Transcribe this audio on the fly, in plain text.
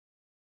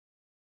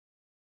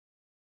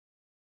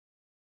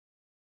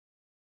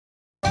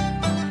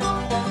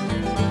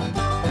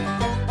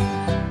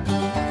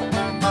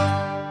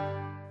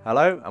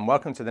Hello and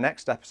welcome to the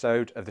next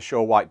episode of the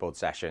Shure Whiteboard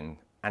session,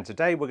 and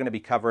today we're going to be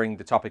covering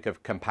the topic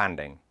of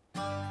companding.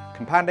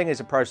 Companding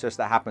is a process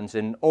that happens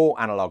in all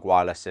analog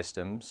wireless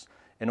systems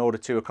in order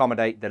to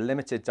accommodate the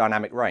limited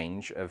dynamic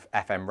range of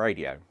FM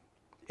radio.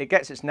 It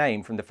gets its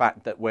name from the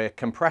fact that we're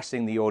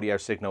compressing the audio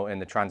signal in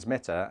the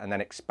transmitter and then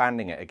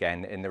expanding it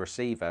again in the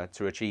receiver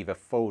to achieve a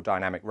full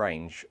dynamic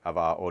range of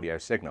our audio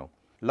signal.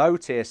 Low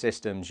tier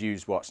systems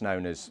use what's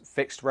known as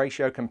fixed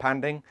ratio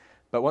companding,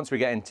 but once we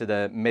get into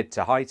the mid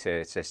to high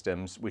tier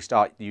systems, we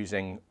start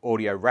using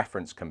audio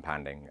reference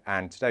companding,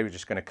 and today we're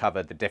just going to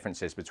cover the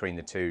differences between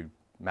the two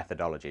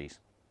methodologies.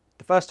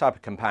 The first type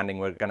of companding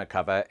we're going to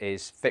cover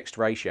is fixed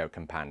ratio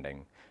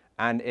companding.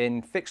 And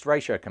in fixed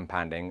ratio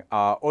companding,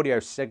 our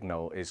audio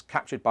signal is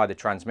captured by the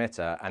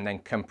transmitter and then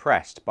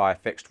compressed by a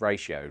fixed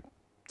ratio,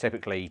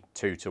 typically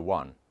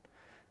 2:1.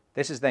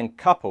 This is then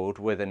coupled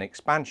with an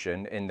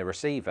expansion in the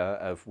receiver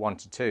of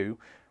 1:2,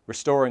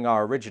 restoring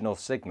our original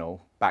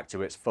signal back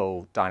to its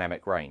full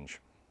dynamic range.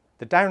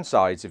 The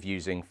downsides of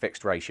using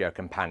fixed ratio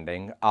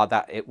companding are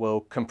that it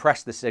will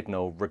compress the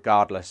signal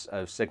regardless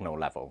of signal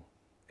level.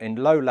 In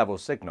low level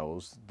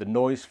signals, the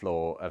noise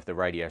floor of the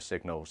radio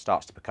signal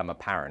starts to become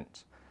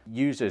apparent.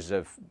 Users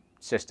of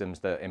systems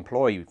that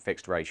employ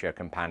fixed ratio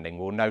companding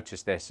will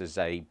notice this as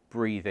a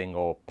breathing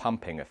or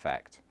pumping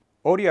effect.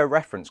 Audio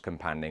reference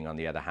companding, on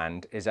the other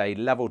hand, is a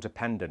level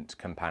dependent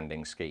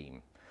companding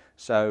scheme.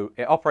 So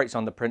it operates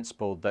on the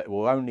principle that it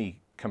will only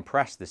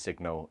compress the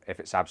signal if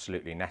it's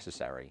absolutely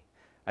necessary.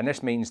 And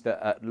this means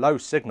that at low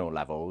signal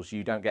levels,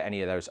 you don't get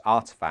any of those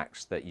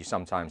artifacts that you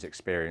sometimes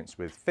experience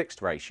with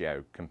fixed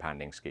ratio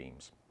companding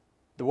schemes.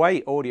 The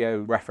way audio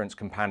reference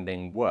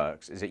companding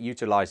works is it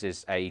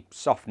utilizes a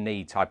soft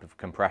knee type of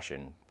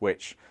compression,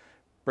 which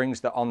brings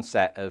the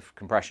onset of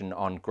compression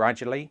on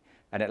gradually,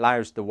 and it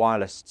allows the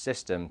wireless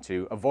system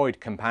to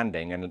avoid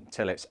companding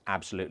until it's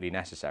absolutely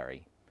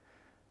necessary.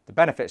 The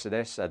benefits of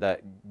this are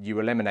that you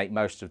eliminate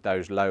most of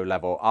those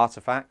low-level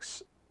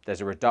artifacts,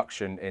 there's a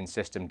reduction in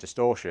system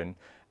distortion,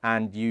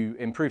 and you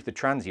improve the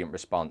transient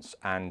response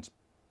and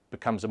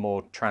becomes a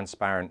more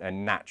transparent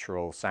and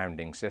natural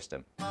sounding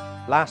system.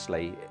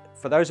 Lastly,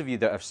 for those of you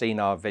that have seen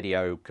our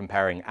video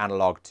comparing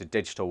analog to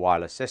digital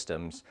wireless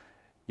systems,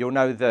 you'll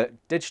know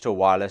that digital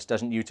wireless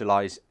doesn't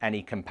utilize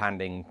any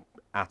companding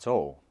at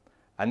all.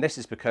 And this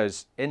is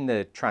because in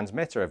the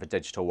transmitter of a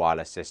digital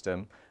wireless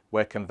system,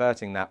 we're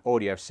converting that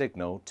audio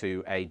signal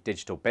to a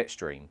digital bit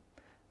stream.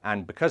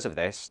 And because of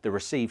this, the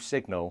received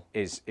signal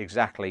is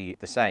exactly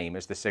the same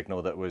as the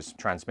signal that was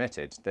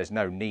transmitted. There's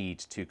no need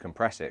to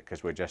compress it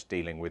because we're just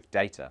dealing with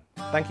data.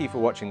 Thank you for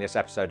watching this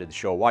episode of the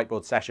Shure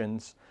Whiteboard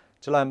Sessions.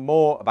 To learn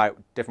more about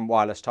different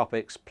wireless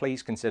topics,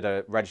 please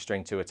consider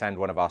registering to attend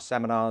one of our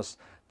seminars.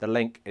 The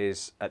link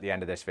is at the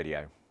end of this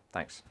video.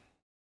 Thanks.